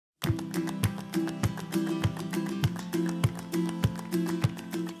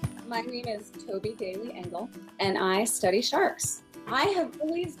My name is Toby Daly-Engel, and I study sharks. I have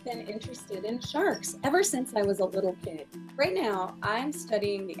always been interested in sharks ever since I was a little kid. Right now, I'm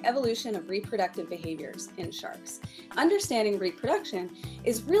studying the evolution of reproductive behaviors in sharks. Understanding reproduction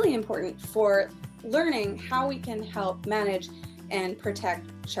is really important for learning how we can help manage and protect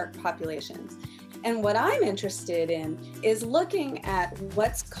shark populations. And what I'm interested in is looking at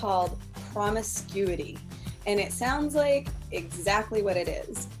what's called promiscuity. And it sounds like exactly what it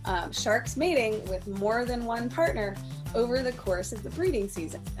is. Sharks mating with more than one partner over the course of the breeding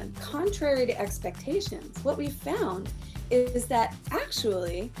season. And contrary to expectations, what we found is that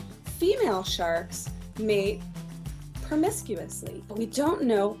actually female sharks mate promiscuously. We don't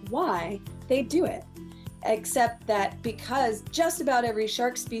know why they do it, except that because just about every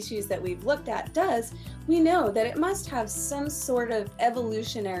shark species that we've looked at does, we know that it must have some sort of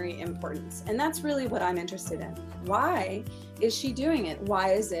evolutionary importance. And that's really what I'm interested in. Why is she doing it?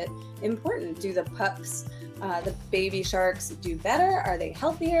 Why is it important? Do the pups, the baby sharks do better? Are they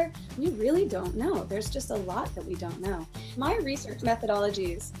healthier? We really don't know. There's just a lot that we don't know. My research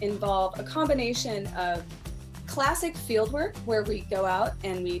methodologies involve a combination of classic fieldwork where we go out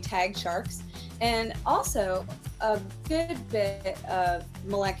and we tag sharks, and also a good bit of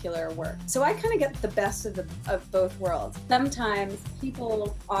molecular work. So I kind of get the best of both worlds. Sometimes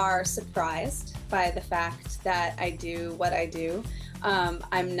people are surprised by the fact that I do what I do.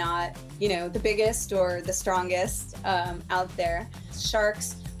 I'm not, the biggest or the strongest out there.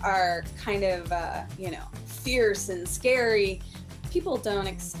 Sharks are kind of, fierce and scary. People don't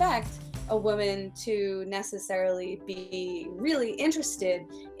expect a woman to necessarily be really interested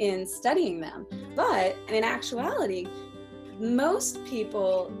in studying them. But in actuality, most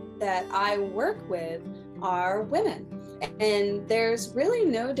people that I work with are women. And there's really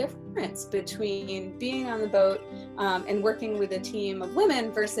no difference between being on the boat and working with a team of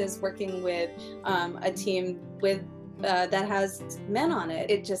women versus working with a team with that has men on it.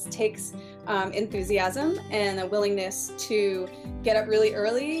 It just takes enthusiasm and a willingness to get up really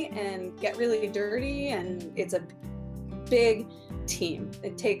early and get really dirty, and it's a big team.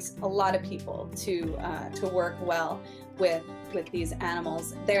 It takes a lot of people to work well with these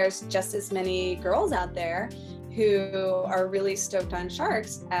animals. There's just as many girls out there who are really stoked on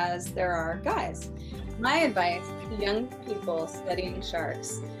sharks as there are guys. My advice to young people studying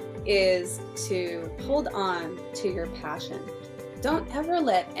sharks is to hold on to your passion. Don't ever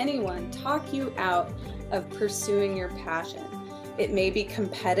let anyone talk you out of pursuing your passion. It may be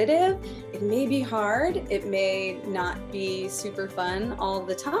competitive, it may be hard, it may not be super fun all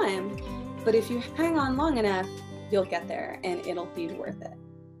the time, but if you hang on long enough, you'll get there and it'll be worth it.